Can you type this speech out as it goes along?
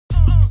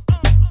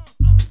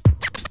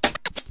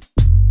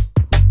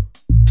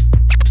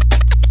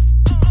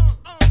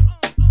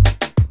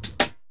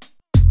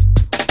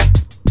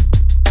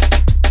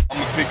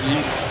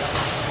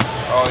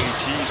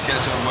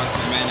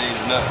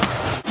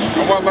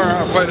learn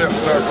how to play the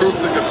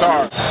acoustic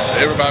guitar.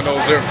 Everybody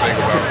knows everything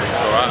about me,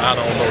 so I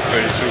don't know to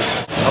tell you the truth.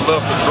 I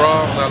love to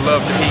draw and I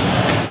love to eat.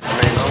 I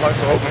mean, I like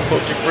to open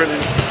book, you pretty.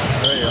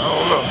 Hey, I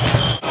don't know.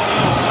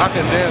 I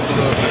can dance a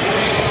little bit.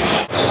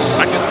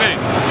 I can sing.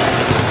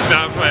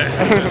 Nah, I'm playing.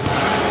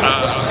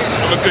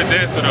 I'm a good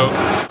dancer though.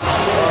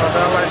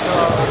 I like to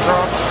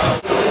draw.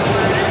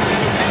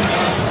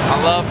 I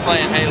love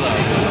playing Halo.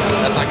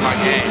 That's like my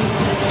game.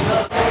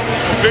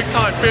 Big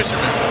time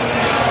fisherman.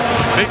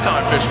 Big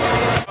time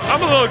fisherman.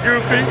 I'm a little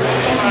goofy.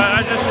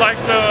 I just like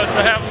to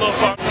have a little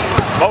fun.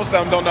 Most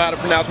of them don't know how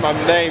to pronounce my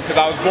name because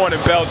I was born in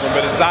Belgium,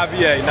 but it's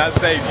Xavier, not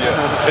Xavier.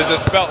 It's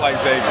just spelt like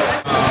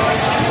Xavier.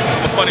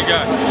 I'm a funny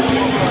guy.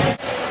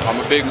 I'm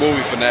a big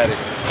movie fanatic.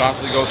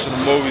 Constantly go to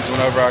the movies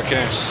whenever I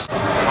can.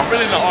 I'm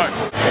really into art.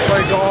 I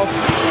play golf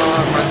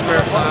in my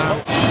spare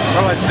time. I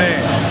like to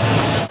dance.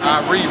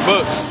 I read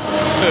books.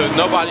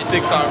 Nobody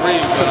thinks I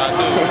read, but I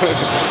do.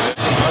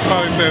 I'd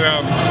probably say that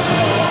I'm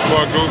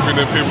more goofy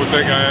than people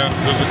think I am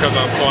just because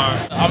I'm fly.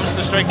 I'm just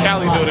a straight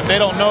Cali dude. If they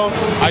don't know,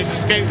 I used to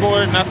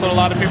skateboard, and that's what a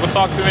lot of people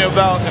talk to me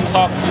about and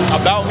talk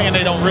about me, and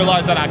they don't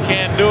realize that I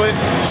can do it.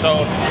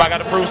 So if I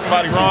got to prove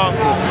somebody wrong,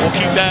 we'll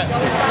keep that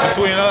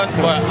between us,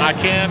 but I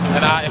can,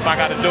 and if I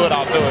got to do it,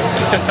 I'll do it.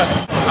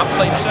 I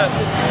play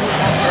chess.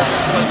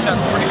 I'm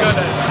pretty good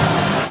at it.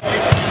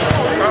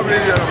 Probably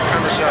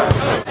kind of shy.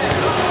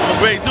 I'm a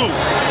great dude.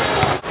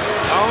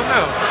 I don't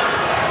know.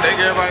 I think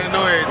everybody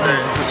know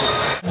everything.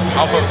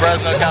 I'm from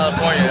Fresno,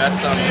 California.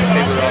 That's something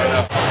people don't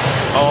know.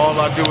 All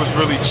I do is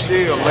really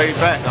chill, lay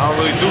back. I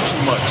don't really do too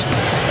much.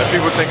 And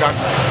people think I,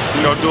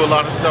 do a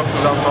lot of stuff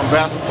because I'm some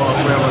basketball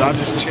player, but I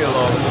just chill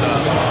all the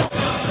time.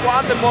 Well,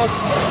 I'm the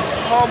most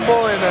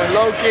humble and a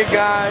low-key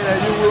guy that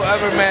you will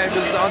ever meet.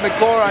 Just on the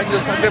court, I'm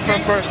just a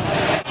different person.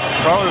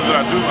 Probably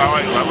that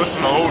I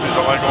listen to oldies.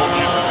 I like old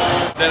music.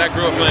 Then I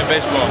grew up playing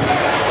baseball.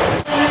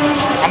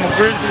 I'm a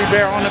grizzly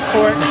bear on the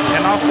court,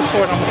 and off the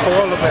court, I'm a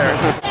koala bear.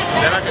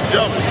 Then I can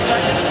jump.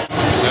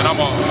 And I'm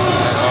a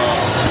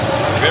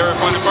very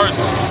funny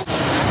person.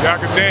 Yeah, I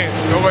can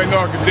dance. Nobody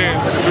know I can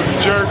dance. I can do the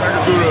jerk. I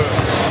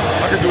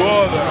can do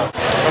all that.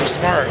 I'm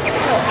smart.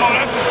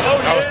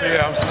 I would say,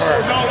 I'm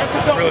smart.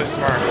 Really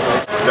smart.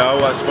 Yeah, I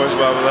watch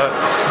SpongeBob a lot.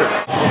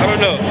 I don't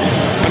know.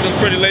 I'm just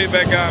pretty laid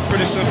back guy,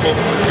 pretty simple,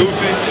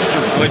 goofy.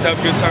 I like to have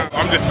a good time.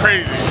 I'm just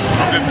crazy.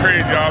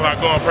 All I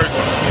go on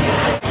person.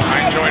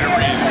 I enjoy the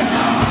reading.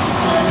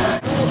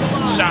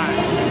 Shy.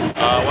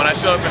 When I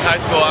showed up in high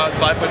school, I was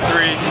 5'3",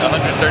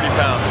 130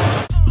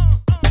 pounds.